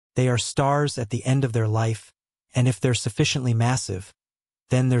They are stars at the end of their life, and if they're sufficiently massive,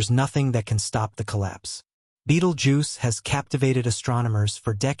 then there's nothing that can stop the collapse. Betelgeuse has captivated astronomers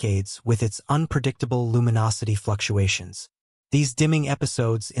for decades with its unpredictable luminosity fluctuations. These dimming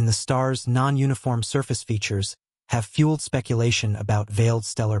episodes in the star's non-uniform surface features have fueled speculation about veiled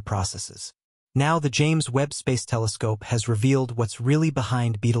stellar processes. Now the James Webb Space Telescope has revealed what's really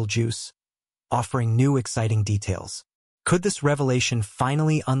behind Betelgeuse, offering new exciting details. Could this revelation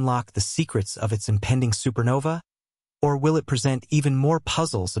finally unlock the secrets of its impending supernova? Or will it present even more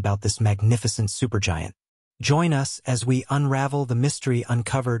puzzles about this magnificent supergiant? Join us as we unravel the mystery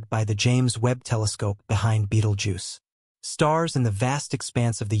uncovered by the James Webb Telescope behind Betelgeuse. Stars in the vast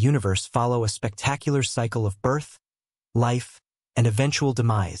expanse of the universe follow a spectacular cycle of birth, life, and eventual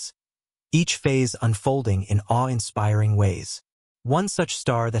demise, each phase unfolding in awe-inspiring ways. One such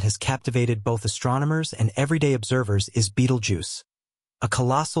star that has captivated both astronomers and everyday observers is Betelgeuse, a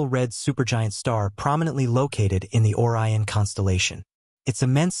colossal red supergiant star prominently located in the Orion constellation. Its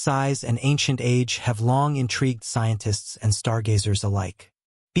immense size and ancient age have long intrigued scientists and stargazers alike.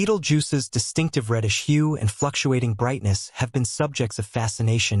 Betelgeuse's distinctive reddish hue and fluctuating brightness have been subjects of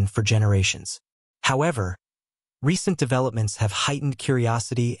fascination for generations. However, recent developments have heightened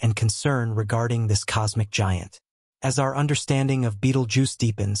curiosity and concern regarding this cosmic giant. As our understanding of Betelgeuse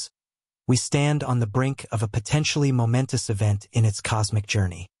deepens, we stand on the brink of a potentially momentous event in its cosmic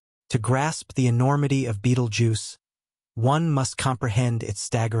journey. To grasp the enormity of Betelgeuse, one must comprehend its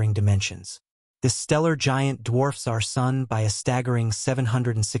staggering dimensions. This stellar giant dwarfs our Sun by a staggering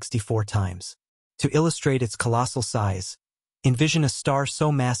 764 times. To illustrate its colossal size, envision a star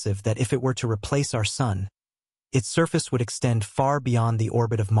so massive that if it were to replace our Sun, its surface would extend far beyond the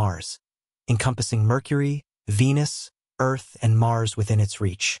orbit of Mars, encompassing Mercury, Venus, Earth, and Mars within its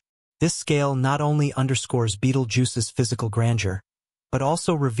reach. This scale not only underscores Betelgeuse's physical grandeur, but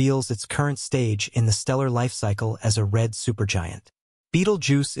also reveals its current stage in the stellar life cycle as a red supergiant.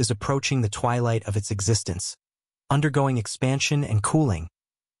 Betelgeuse is approaching the twilight of its existence, undergoing expansion and cooling,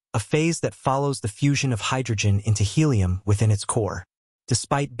 a phase that follows the fusion of hydrogen into helium within its core.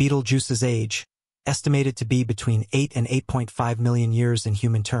 Despite Betelgeuse's age, estimated to be between 8 and 8.5 million years in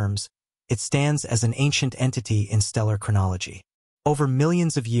human terms, it stands as an ancient entity in stellar chronology. Over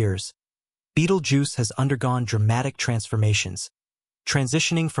millions of years, Betelgeuse has undergone dramatic transformations,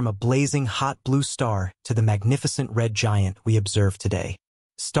 transitioning from a blazing hot blue star to the magnificent red giant we observe today.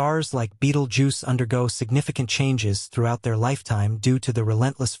 Stars like Betelgeuse undergo significant changes throughout their lifetime due to the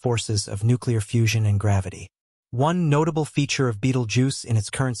relentless forces of nuclear fusion and gravity. One notable feature of Betelgeuse in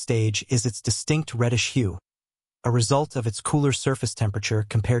its current stage is its distinct reddish hue, a result of its cooler surface temperature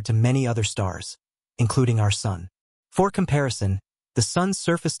compared to many other stars, including our Sun. For comparison, the Sun's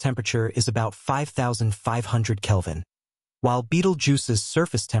surface temperature is about 5,500 Kelvin, while Betelgeuse's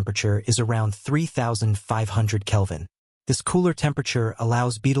surface temperature is around 3,500 Kelvin. This cooler temperature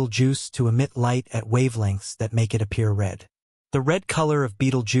allows Betelgeuse to emit light at wavelengths that make it appear red. The red color of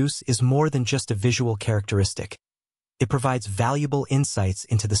Betelgeuse is more than just a visual characteristic. It provides valuable insights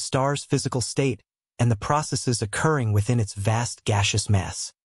into the star's physical state and the processes occurring within its vast gaseous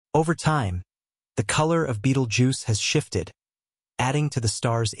mass. Over time, the color of Betelgeuse has shifted, adding to the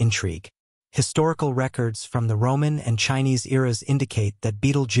star's intrigue. Historical records from the Roman and Chinese eras indicate that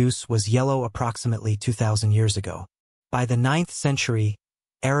Betelgeuse was yellow approximately 2,000 years ago. By the 9th century,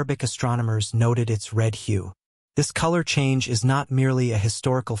 Arabic astronomers noted its red hue. This color change is not merely a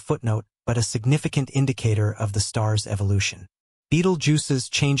historical footnote, but a significant indicator of the star's evolution. Betelgeuse's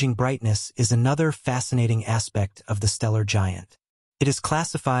changing brightness is another fascinating aspect of the stellar giant. It is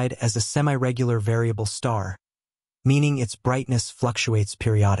classified as a semi-regular variable star, meaning its brightness fluctuates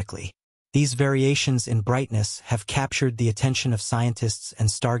periodically. These variations in brightness have captured the attention of scientists and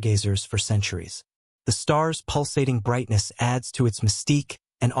stargazers for centuries. The star's pulsating brightness adds to its mystique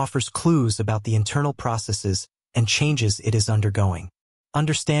and offers clues about the internal processes and changes it is undergoing.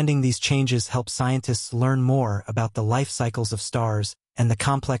 Understanding these changes helps scientists learn more about the life cycles of stars and the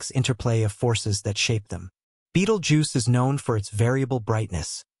complex interplay of forces that shape them. Betelgeuse is known for its variable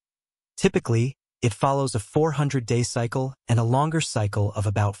brightness. Typically, it follows a 400-day cycle and a longer cycle of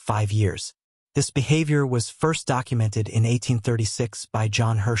about 5 years. This behavior was first documented in 1836 by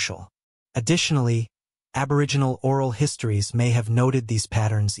John Herschel. Additionally, Aboriginal oral histories may have noted these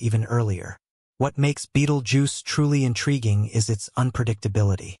patterns even earlier. What makes Betelgeuse truly intriguing is its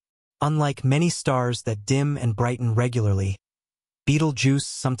unpredictability. Unlike many stars that dim and brighten regularly, Betelgeuse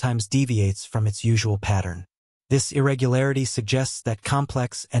sometimes deviates from its usual pattern. This irregularity suggests that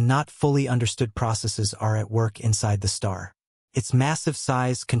complex and not fully understood processes are at work inside the star. Its massive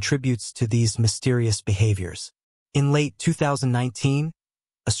size contributes to these mysterious behaviors. In late 2019,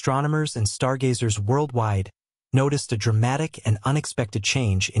 astronomers and stargazers worldwide noticed a dramatic and unexpected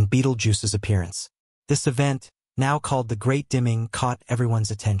change in Betelgeuse's appearance. This event, now called the Great Dimming, caught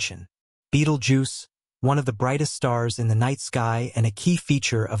everyone's attention. Betelgeuse, one of the brightest stars in the night sky and a key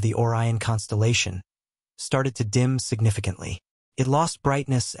feature of the Orion constellation, started to dim significantly. It lost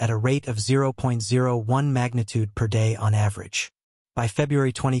brightness at a rate of 0.01 magnitude per day on average. By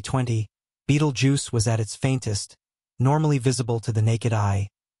February 2020, Betelgeuse was at its faintest, normally visible to the naked eye.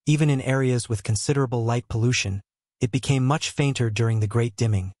 Even in areas with considerable light pollution, it became much fainter during the Great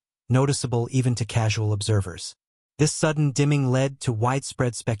Dimming, noticeable even to casual observers. This sudden dimming led to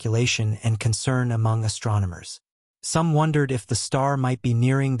widespread speculation and concern among astronomers. Some wondered if the star might be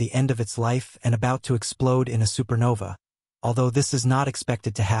nearing the end of its life and about to explode in a supernova, although this is not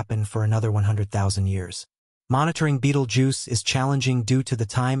expected to happen for another 100,000 years. Monitoring Betelgeuse is challenging due to the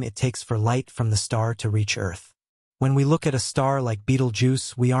time it takes for light from the star to reach Earth. When we look at a star like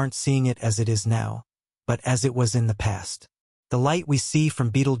Betelgeuse, we aren't seeing it as it is now, but as it was in the past. The light we see from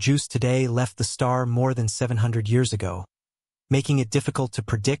Betelgeuse today left the star more than 700 years ago, making it difficult to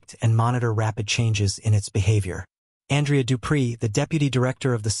predict and monitor rapid changes in its behavior. Andrea Dupree, the deputy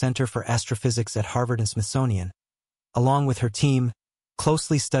director of the Center for Astrophysics at Harvard and Smithsonian, along with her team,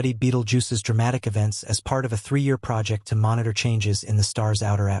 closely studied Betelgeuse's dramatic events as part of a 3-year project to monitor changes in the star's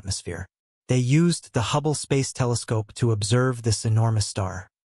outer atmosphere. They used the Hubble Space Telescope to observe this enormous star.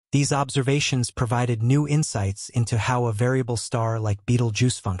 These observations provided new insights into how a variable star like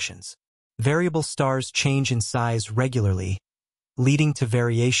Betelgeuse functions. Variable stars change in size regularly, leading to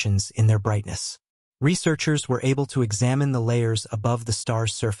variations in their brightness. Researchers were able to examine the layers above the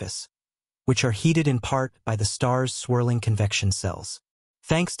star's surface, which are heated in part by the star's swirling convection cells.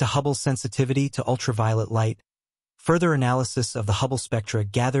 Thanks to Hubble's sensitivity to ultraviolet light, further analysis of the Hubble spectra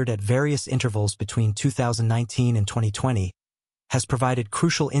gathered at various intervals between 2019 and 2020 has provided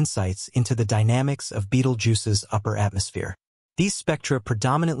crucial insights into the dynamics of Betelgeuse's upper atmosphere. These spectra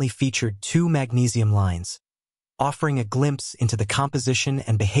predominantly featured 2 magnesium lines, offering a glimpse into the composition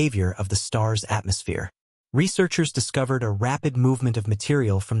and behavior of the star's atmosphere. Researchers discovered a rapid movement of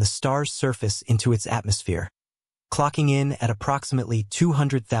material from the star's surface into its atmosphere, clocking in at approximately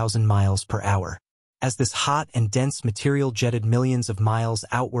 200,000 miles per hour. As this hot and dense material jetted millions of miles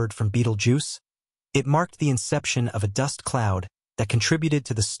outward from Betelgeuse, it marked the inception of a dust cloud that contributed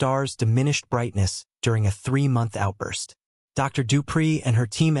to the star's diminished brightness during a 3-month outburst. Dr. Dupree and her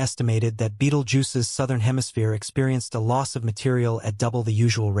team estimated that Betelgeuse's southern hemisphere experienced a loss of material at double the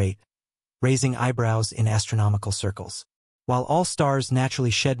usual rate, raising eyebrows in astronomical circles. While all stars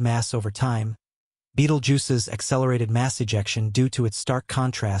naturally shed mass over time, Betelgeuse's accelerated mass ejection due to its stark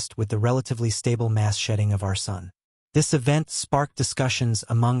contrast with the relatively stable mass shedding of our Sun. This event sparked discussions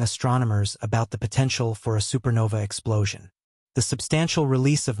among astronomers about the potential for a supernova explosion. The substantial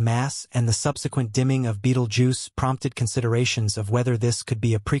release of mass and the subsequent dimming of Betelgeuse prompted considerations of whether this could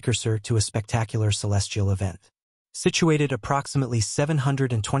be a precursor to a spectacular celestial event. Situated approximately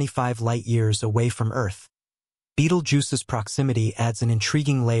 725 light-years away from Earth, Betelgeuse's proximity adds an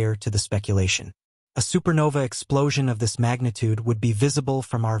intriguing layer to the speculation. A supernova explosion of this magnitude would be visible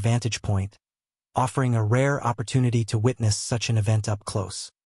from our vantage point, offering a rare opportunity to witness such an event up close.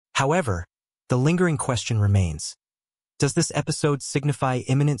 However, the lingering question remains: does this episode signify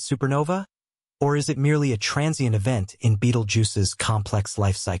imminent supernova, or is it merely a transient event in Betelgeuse's complex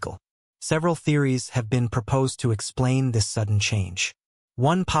life cycle? Several theories have been proposed to explain this sudden change.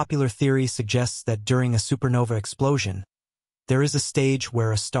 One popular theory suggests that during a supernova explosion, there is a stage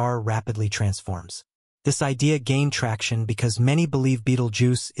where a star rapidly transforms. This idea gained traction because many believe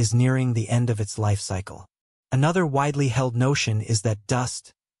Betelgeuse is nearing the end of its life cycle. Another widely held notion is that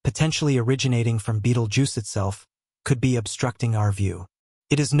dust, potentially originating from Betelgeuse itself, could be obstructing our view.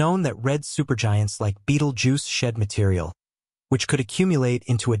 It is known that red supergiants like Betelgeuse shed material, which could accumulate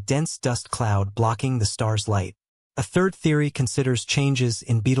into a dense dust cloud blocking the star's light. A third theory considers changes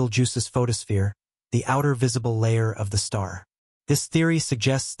in Betelgeuse's photosphere, the outer visible layer of the star. This theory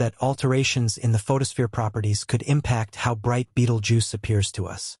suggests that alterations in the photosphere properties could impact how bright Betelgeuse appears to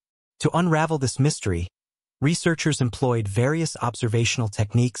us. To unravel this mystery, researchers employed various observational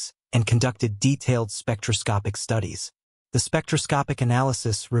techniques and conducted detailed spectroscopic studies. The spectroscopic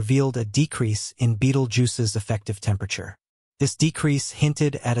analysis revealed a decrease in Betelgeuse's effective temperature. This decrease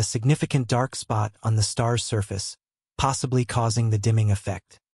hinted at a significant dark spot on the star's surface, possibly causing the dimming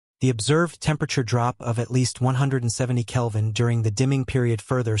effect. The observed temperature drop of at least 170 Kelvin during the dimming period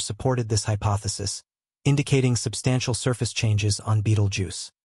further supported this hypothesis, indicating substantial surface changes on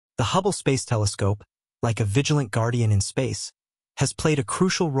Betelgeuse. The Hubble Space Telescope, like a vigilant guardian in space, has played a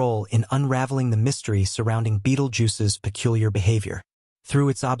crucial role in unraveling the mystery surrounding Betelgeuse's peculiar behavior. Through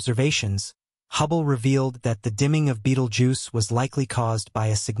its observations, Hubble revealed that the dimming of Betelgeuse was likely caused by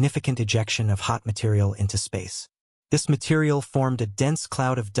a significant ejection of hot material into space. This material formed a dense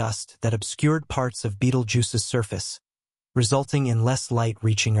cloud of dust that obscured parts of Betelgeuse's surface, resulting in less light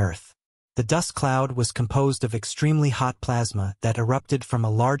reaching Earth. The dust cloud was composed of extremely hot plasma that erupted from a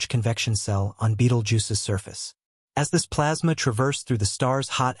large convection cell on Betelgeuse's surface. As this plasma traversed through the star's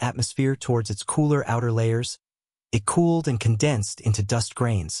hot atmosphere towards its cooler outer layers, it cooled and condensed into dust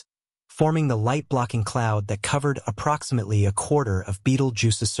grains, forming the light-blocking cloud that covered approximately a quarter of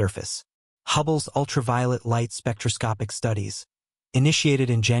Betelgeuse's surface. Hubble's ultraviolet light spectroscopic studies, initiated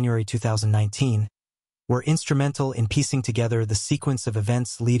in January 2019, were instrumental in piecing together the sequence of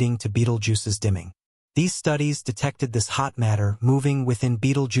events leading to Betelgeuse's dimming. These studies detected this hot matter moving within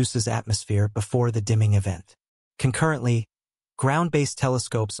Betelgeuse's atmosphere before the dimming event. Concurrently, ground-based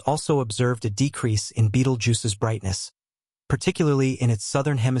telescopes also observed a decrease in Betelgeuse's brightness, particularly in its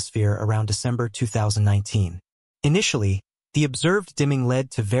southern hemisphere around December 2019. Initially, the observed dimming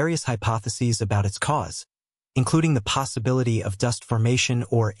led to various hypotheses about its cause, including the possibility of dust formation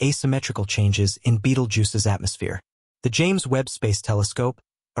or asymmetrical changes in Betelgeuse's atmosphere. The James Webb Space Telescope,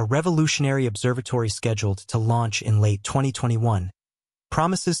 a revolutionary observatory scheduled to launch in late 2021,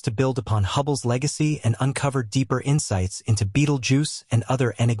 promises to build upon Hubble's legacy and uncover deeper insights into Betelgeuse and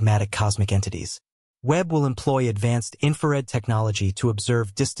other enigmatic cosmic entities. Webb will employ advanced infrared technology to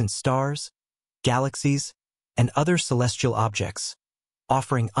observe distant stars, galaxies, and other celestial objects,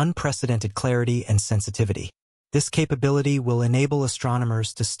 offering unprecedented clarity and sensitivity. This capability will enable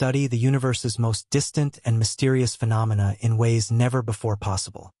astronomers to study the universe's most distant and mysterious phenomena in ways never before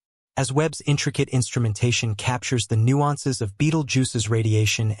possible. As Webb's intricate instrumentation captures the nuances of Betelgeuse's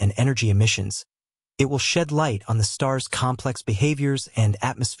radiation and energy emissions, it will shed light on the star's complex behaviors and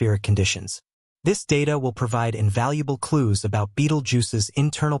atmospheric conditions. This data will provide invaluable clues about Betelgeuse's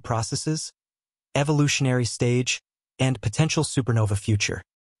internal processes, evolutionary stage, and potential supernova future.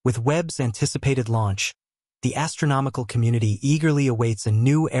 With Webb's anticipated launch, the astronomical community eagerly awaits a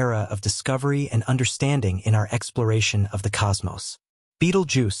new era of discovery and understanding in our exploration of the cosmos.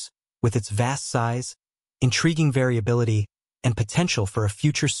 Betelgeuse, with its vast size, intriguing variability, and potential for a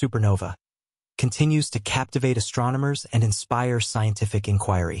future supernova, continues to captivate astronomers and inspire scientific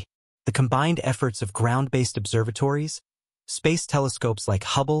inquiry. The combined efforts of ground-based observatories, space telescopes like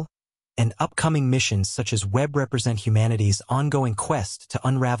Hubble, and upcoming missions such as Webb represent humanity's ongoing quest to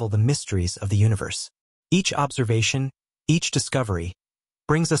unravel the mysteries of the universe. Each observation, each discovery,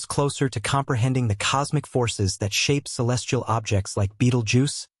 brings us closer to comprehending the cosmic forces that shape celestial objects like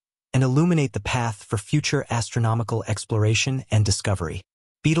Betelgeuse and illuminate the path for future astronomical exploration and discovery.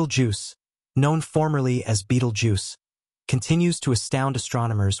 Betelgeuse, known formerly as Betelgeuse, continues to astound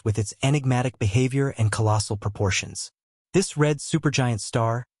astronomers with its enigmatic behavior and colossal proportions. This red supergiant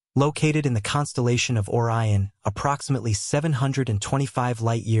star, located in the constellation of Orion, approximately 725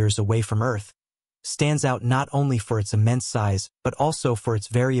 light-years away from Earth, stands out not only for its immense size but also for its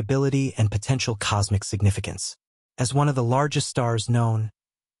variability and potential cosmic significance. As one of the largest stars known,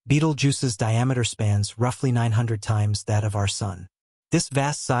 Betelgeuse's diameter spans roughly 900 times that of our Sun. This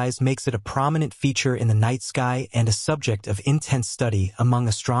vast size makes it a prominent feature in the night sky and a subject of intense study among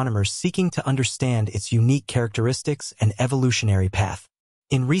astronomers seeking to understand its unique characteristics and evolutionary path.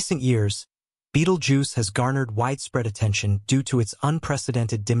 In recent years, Betelgeuse has garnered widespread attention due to its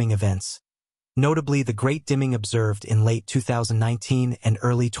unprecedented dimming events, notably the great dimming observed in late 2019 and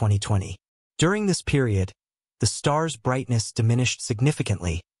early 2020. During this period, the star's brightness diminished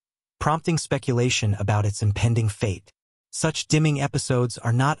significantly, prompting speculation about its impending fate. Such dimming episodes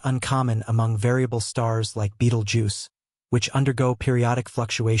are not uncommon among variable stars like Betelgeuse, which undergo periodic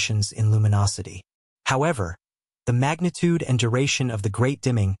fluctuations in luminosity. However, the magnitude and duration of the Great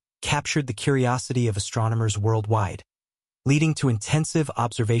Dimming captured the curiosity of astronomers worldwide, leading to intensive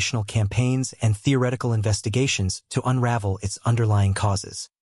observational campaigns and theoretical investigations to unravel its underlying causes.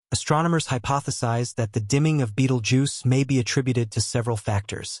 Astronomers hypothesize that the dimming of Betelgeuse may be attributed to several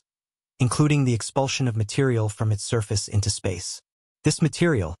factors, including the expulsion of material from its surface into space. This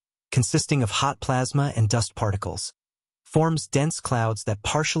material, consisting of hot plasma and dust particles, forms dense clouds that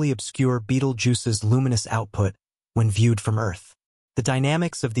partially obscure Betelgeuse's luminous output when viewed from Earth. The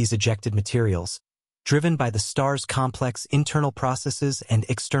dynamics of these ejected materials, driven by the star's complex internal processes and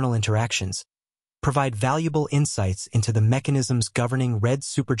external interactions, provide valuable insights into the mechanisms governing red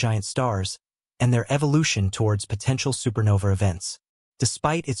supergiant stars and their evolution towards potential supernova events.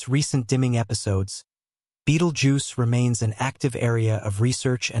 Despite its recent dimming episodes, Betelgeuse remains an active area of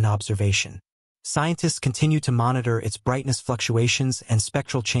research and observation. Scientists continue to monitor its brightness fluctuations and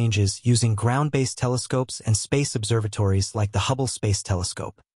spectral changes using ground-based telescopes and space observatories like the Hubble Space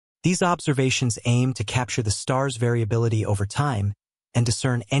Telescope. These observations aim to capture the star's variability over time and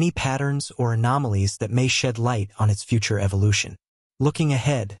discern any patterns or anomalies that may shed light on its future evolution. Looking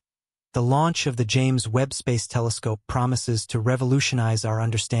ahead, the launch of the James Webb Space Telescope promises to revolutionize our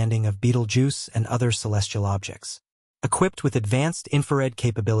understanding of Betelgeuse and other celestial objects. Equipped with advanced infrared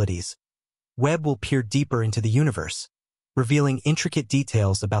capabilities, Webb will peer deeper into the universe, revealing intricate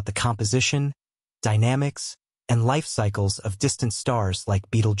details about the composition, dynamics, and life cycles of distant stars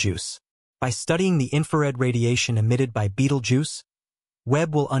like Betelgeuse. By studying the infrared radiation emitted by Betelgeuse,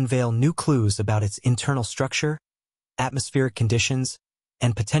 Webb will unveil new clues about its internal structure, atmospheric conditions,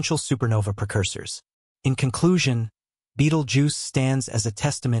 and potential supernova precursors. In conclusion, Betelgeuse stands as a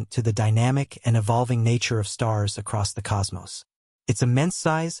testament to the dynamic and evolving nature of stars across the cosmos. Its immense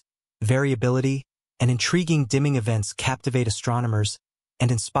size, variability, and intriguing dimming events captivate astronomers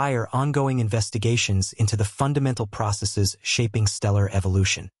and inspire ongoing investigations into the fundamental processes shaping stellar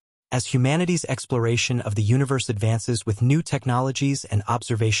evolution. As humanity's exploration of the universe advances with new technologies and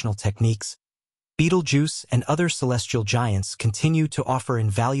observational techniques, Betelgeuse and other celestial giants continue to offer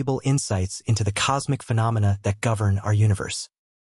invaluable insights into the cosmic phenomena that govern our universe.